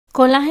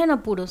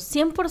Colágeno puro,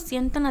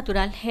 100%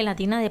 natural,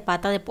 gelatina de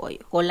pata de pollo,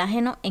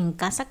 colágeno en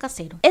Casa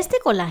Casero. Este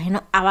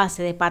colágeno a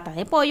base de pata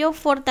de pollo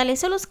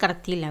fortalece los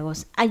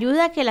cartílagos,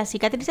 ayuda a que la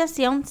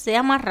cicatrización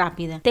sea más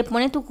rápida, te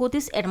pone tu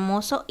cutis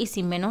hermoso y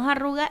sin menos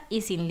arruga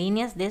y sin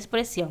líneas de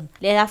expresión,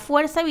 le da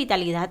fuerza y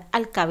vitalidad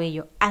al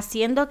cabello,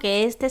 haciendo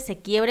que este se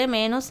quiebre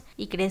menos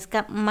y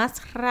crezca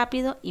más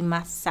rápido y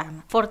más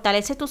sano.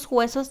 Fortalece tus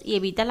huesos y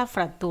evita las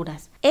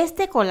fracturas.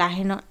 Este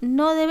colágeno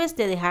no debes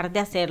de dejar de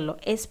hacerlo,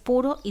 es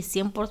puro y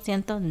 100%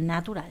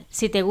 natural.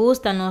 Si te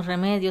gustan los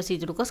remedios y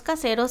trucos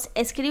caseros,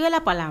 escribe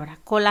la palabra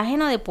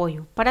colágeno de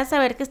pollo para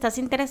saber que estás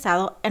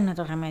interesado en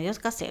nuestros remedios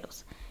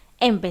caseros.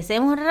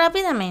 Empecemos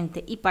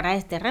rápidamente y para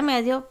este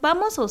remedio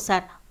vamos a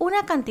usar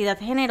una cantidad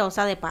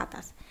generosa de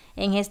patas.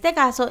 En este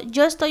caso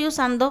yo estoy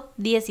usando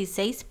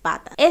 16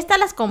 patas. Estas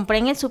las compré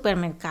en el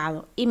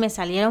supermercado y me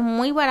salieron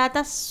muy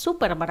baratas,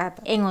 súper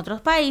baratas. En otros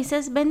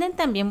países venden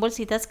también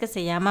bolsitas que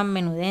se llaman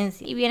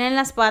menudencia y vienen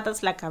las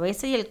patas, la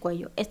cabeza y el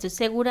cuello. Estoy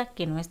segura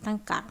que no es tan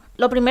caro.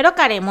 Lo primero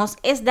que haremos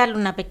es darle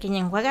una pequeña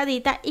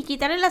enjuagadita y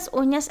quitarle las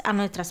uñas a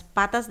nuestras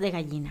patas de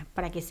gallina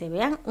para que se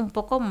vean un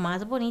poco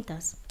más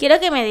bonitas. Quiero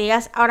que me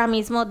digas ahora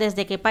mismo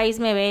desde qué país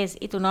me ves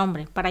y tu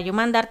nombre para yo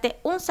mandarte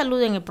un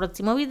saludo en el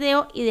próximo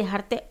video y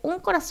dejarte un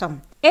corazón.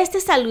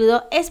 Este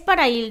saludo es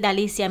para Hilda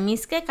Alicia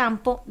Misque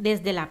Campo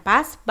desde La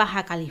Paz,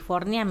 Baja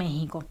California,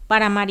 México,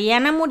 para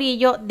Mariana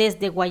Murillo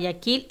desde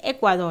Guayaquil,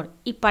 Ecuador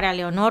y para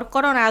Leonor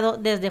Coronado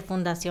desde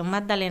Fundación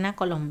Magdalena,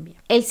 Colombia.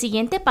 El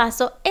siguiente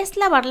paso es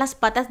lavar las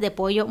patas de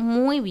pollo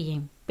muy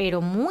bien,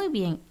 pero muy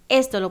bien.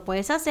 Esto lo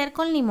puedes hacer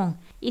con limón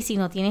y si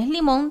no tienes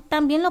limón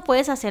también lo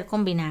puedes hacer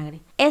con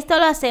vinagre. Esto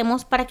lo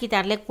hacemos para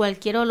quitarle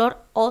cualquier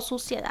olor o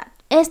suciedad.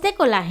 Este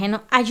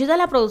colágeno ayuda a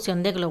la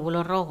producción de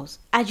glóbulos rojos,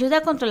 ayuda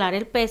a controlar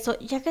el peso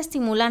ya que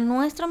estimula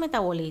nuestro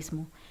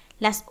metabolismo.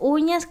 Las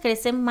uñas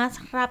crecen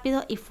más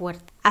rápido y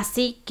fuerte.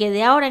 Así que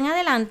de ahora en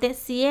adelante,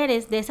 si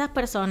eres de esas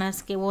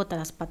personas que botan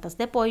las patas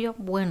de pollo,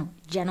 bueno,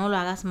 ya no lo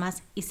hagas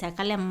más y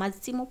sácale al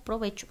máximo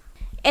provecho.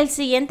 El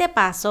siguiente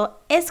paso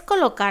es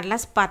colocar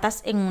las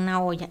patas en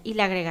una olla y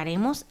le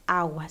agregaremos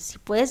agua. Si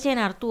puedes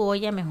llenar tu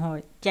olla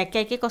mejor, ya que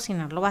hay que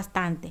cocinarlo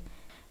bastante.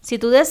 Si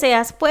tú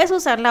deseas, puedes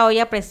usar la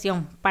olla a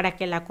presión para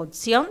que la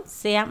cocción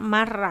sea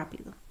más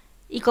rápido.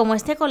 Y como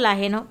este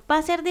colágeno va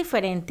a ser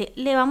diferente,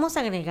 le vamos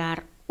a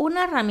agregar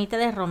una ramita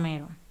de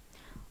romero.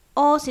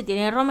 O si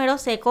tienes romero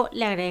seco,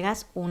 le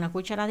agregas una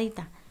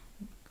cucharadita,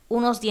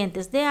 unos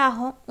dientes de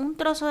ajo, un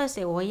trozo de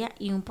cebolla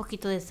y un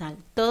poquito de sal.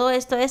 Todo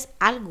esto es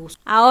al gusto.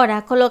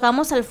 Ahora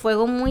colocamos al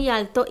fuego muy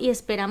alto y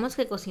esperamos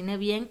que cocine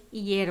bien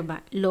y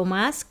hierva lo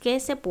más que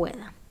se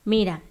pueda.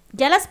 Mira,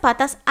 ya las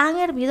patas han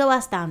hervido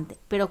bastante,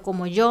 pero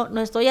como yo no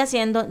estoy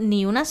haciendo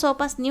ni unas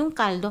sopas ni un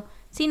caldo,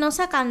 sino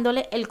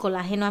sacándole el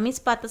colágeno a mis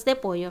patas de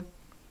pollo,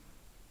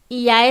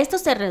 y ya esto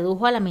se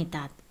redujo a la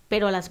mitad,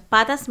 pero las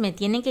patas me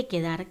tienen que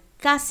quedar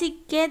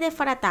casi que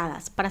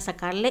desfaratadas para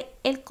sacarle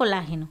el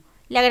colágeno.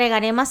 Le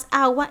agregaré más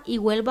agua y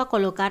vuelvo a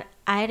colocar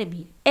a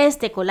hervir.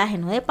 Este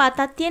colágeno de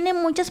pata tiene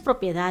muchas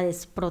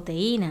propiedades,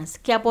 proteínas,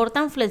 que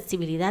aportan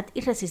flexibilidad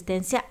y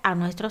resistencia a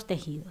nuestros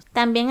tejidos.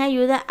 También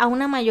ayuda a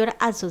una mayor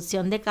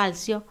absorción de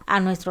calcio a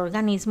nuestro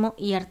organismo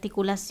y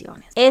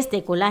articulaciones.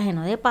 Este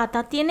colágeno de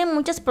pata tiene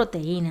muchas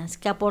proteínas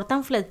que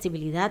aportan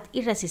flexibilidad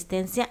y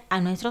resistencia a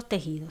nuestros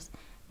tejidos.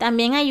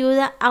 También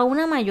ayuda a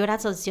una mayor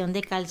absorción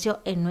de calcio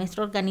en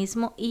nuestro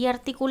organismo y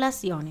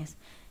articulaciones.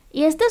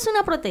 Y esta es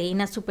una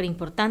proteína súper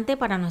importante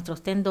para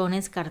nuestros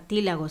tendones,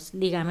 cartílagos,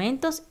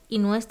 ligamentos y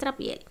nuestra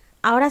piel.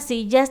 Ahora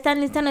sí, ya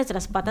están listas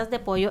nuestras patas de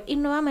pollo y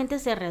nuevamente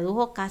se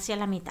redujo casi a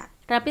la mitad.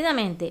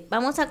 Rápidamente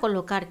vamos a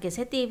colocar que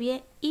se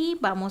tibie y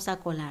vamos a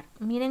colar.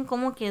 Miren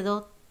cómo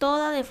quedó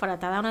toda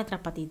desbaratada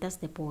nuestras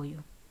patitas de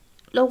pollo.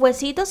 Los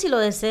huesitos, si lo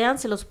desean,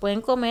 se los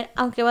pueden comer,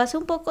 aunque va a ser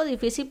un poco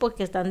difícil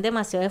porque están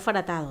demasiado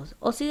desbaratados.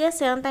 O si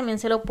desean, también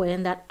se lo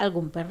pueden dar a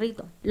algún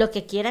perrito. Lo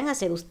que quieran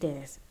hacer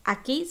ustedes.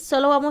 Aquí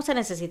solo vamos a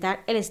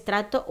necesitar el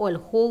extracto o el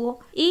jugo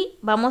y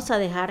vamos a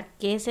dejar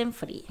que se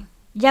enfríe.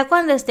 Ya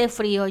cuando esté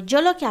frío,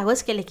 yo lo que hago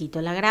es que le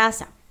quito la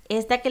grasa,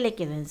 esta que le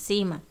quedó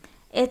encima.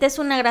 Esta es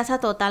una grasa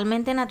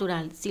totalmente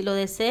natural. Si lo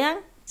desean,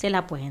 se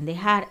la pueden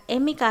dejar.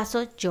 En mi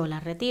caso, yo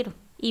la retiro.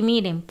 Y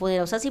miren,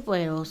 poderosas y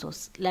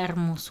poderosos, la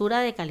hermosura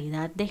de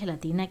calidad de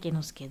gelatina que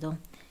nos quedó.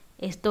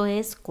 Esto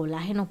es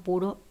colágeno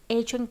puro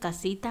hecho en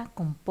casita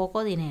con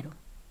poco dinero.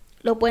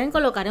 Lo pueden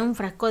colocar en un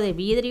frasco de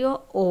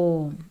vidrio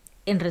o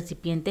en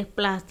recipientes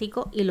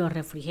plásticos y lo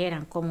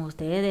refrigeran como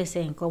ustedes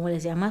deseen, como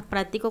les sea más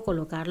práctico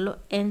colocarlo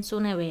en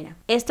su nevera.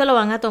 Esto lo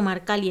van a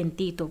tomar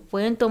calientito.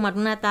 Pueden tomar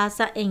una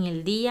taza en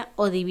el día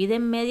o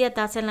dividen media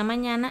taza en la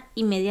mañana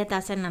y media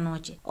taza en la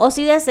noche. O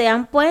si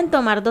desean pueden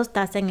tomar 2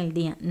 tazas en el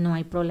día, no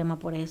hay problema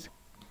por eso.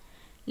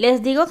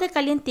 Les digo que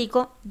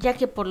calientico ya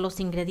que por los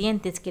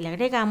ingredientes que le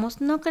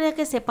agregamos no creo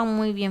que sepa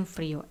muy bien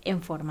frío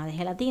en forma de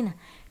gelatina.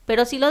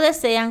 Pero si lo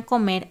desean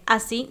comer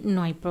así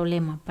no hay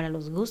problema, para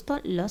los gustos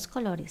los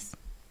colores.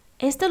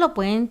 Esto lo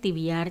pueden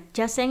tibiar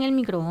ya sea en el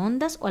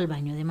microondas o al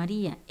baño de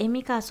María. En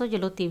mi caso yo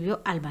lo tibio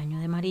al baño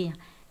de María.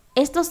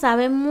 Esto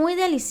sabe muy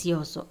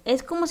delicioso,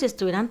 es como si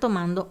estuvieran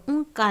tomando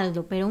un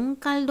caldo, pero un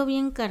caldo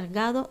bien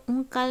cargado,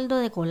 un caldo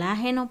de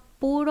colágeno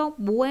puro,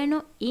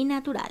 bueno y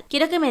natural.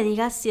 Quiero que me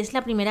digas si es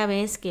la primera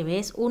vez que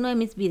ves uno de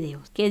mis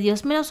videos. Que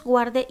Dios me los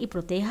guarde y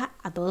proteja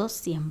a todos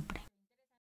siempre.